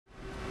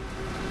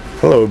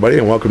Hello everybody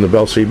and welcome to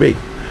Bell CB.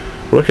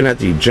 We're looking at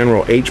the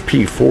General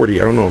HP40. I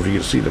don't know if you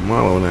can see the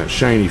model in that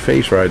shiny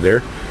face right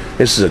there.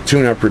 This is a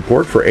tune-up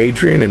report for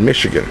Adrian in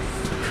Michigan.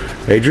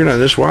 Adrian, on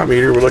this watt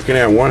meter we're looking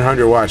at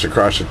 100 watts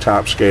across the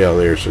top scale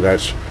there. So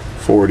that's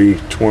 40,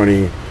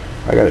 20,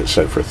 I got it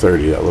set for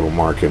 30, that little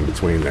mark in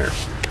between there.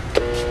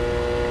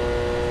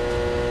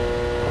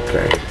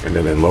 Okay, and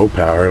then in low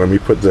power, let me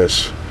put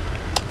this,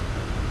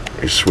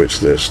 let me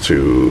switch this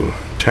to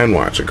 10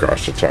 watts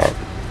across the top.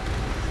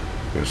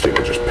 Let's see,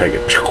 we'll just peg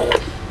it.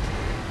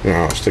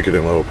 Now I'll stick it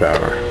in low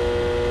power.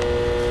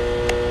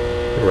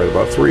 Right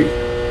about 3.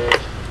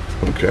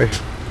 Okay.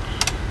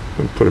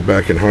 And put it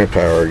back in high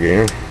power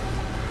again.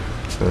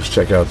 Let's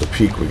check out the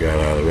peak we got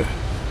out of it.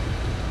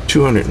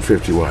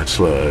 250 watt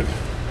slug.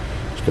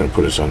 It's going to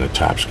put us on the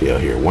top scale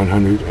here.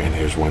 100 and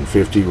here's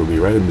 150. We'll be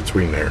right in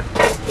between there.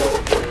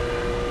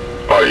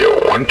 Audio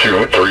 1,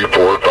 2, 3,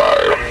 4,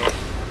 5.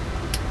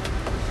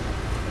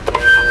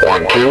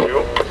 1,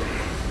 2.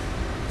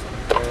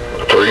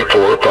 3,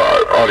 4,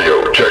 5.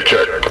 Audio, check,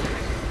 check.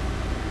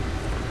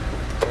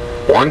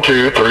 1,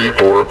 2, 3,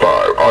 4,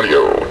 5.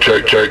 Audio,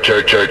 check, check,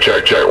 check, check,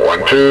 check, check.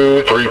 1,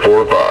 2, 3,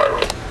 4,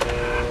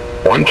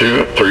 5. 1,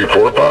 2, 3,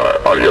 4,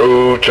 5.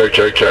 Audio, check,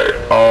 check,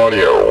 check.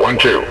 Audio, 1,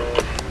 2.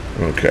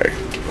 Okay.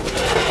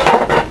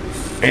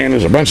 And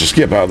there's a bunch of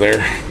skip out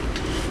there.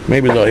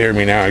 Maybe they'll hear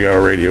me now. I got a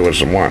radio with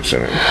some watts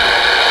in it.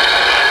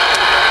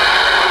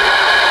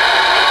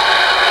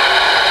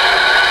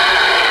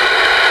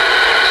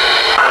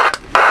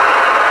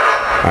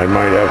 I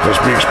might have to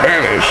speak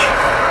Spanish.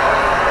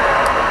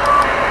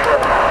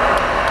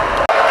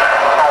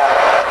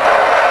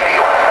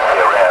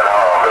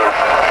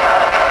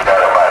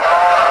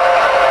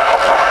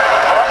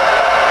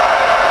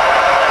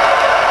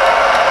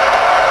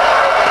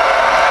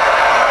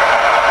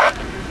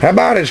 How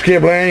about it,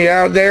 Skipland? You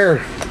out there?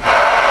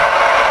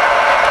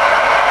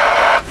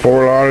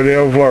 Fort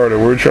Lauderdale, Florida.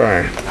 We're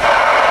trying.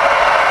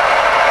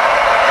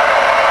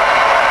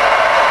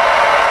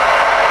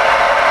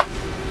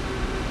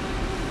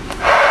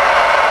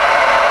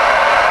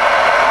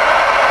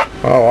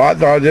 Oh, I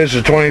thought this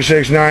was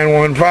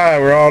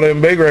 26915 where all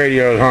them big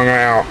radios hung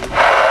out.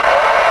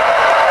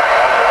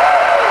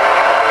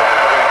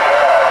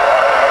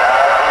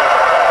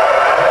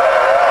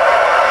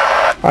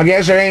 I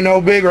guess there ain't no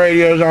big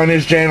radios on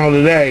this channel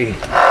today.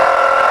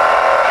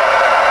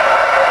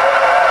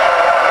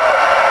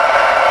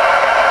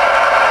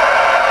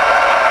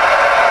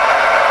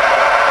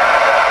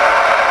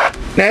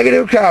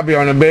 Negative copy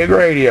on the big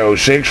radio,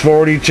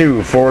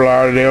 642, Fort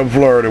Lauderdale,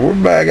 Florida. We're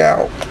back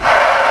out.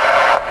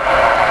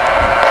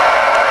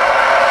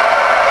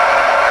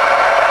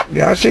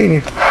 Yeah, I seen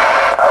you. 642,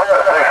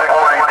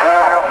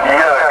 you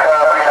got a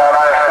copy on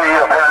IC up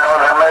here in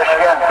northern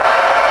Michigan?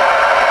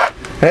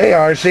 Hey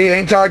RC,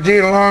 ain't talked to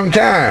you in a long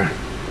time.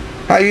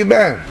 How you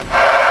been?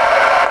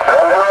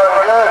 I'm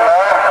doing good,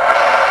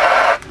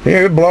 man.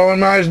 You're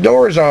blowing my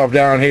doors off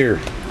down here.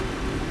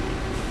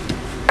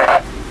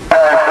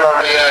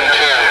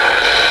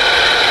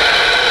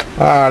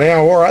 Ah,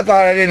 damn war. I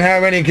thought I didn't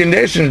have any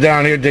conditions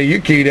down here till you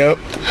keyed up.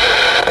 Yeah,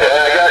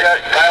 I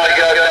finally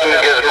got them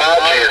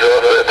gizmachis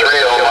up at 3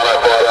 of them when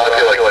I bought out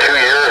here like 2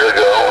 years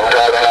ago. I'm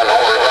talking on the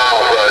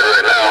horizontal side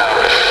right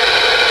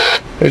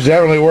now. It's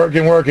definitely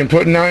working,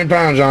 putting 9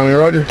 pounds on me,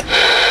 Roger. Roger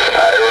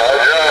on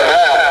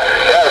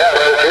that.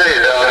 Yeah, it's pretty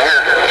down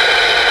here.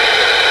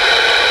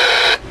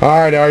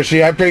 Alright,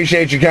 RC, I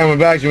appreciate you coming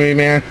back to me,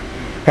 man.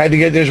 Had to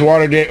get this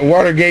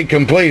Watergate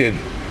completed.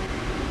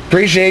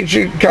 Appreciate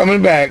you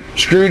coming back.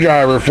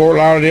 Screwdriver, Fort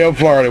Lauderdale,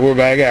 Florida. We're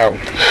back out. One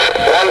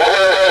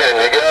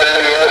question, you got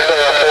any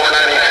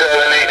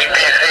SR497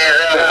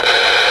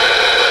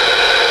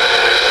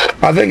 HPCs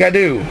in? I think I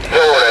do.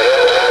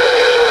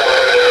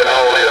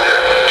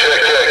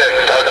 Check.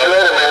 Talk to you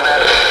later,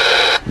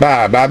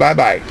 man.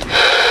 Bye.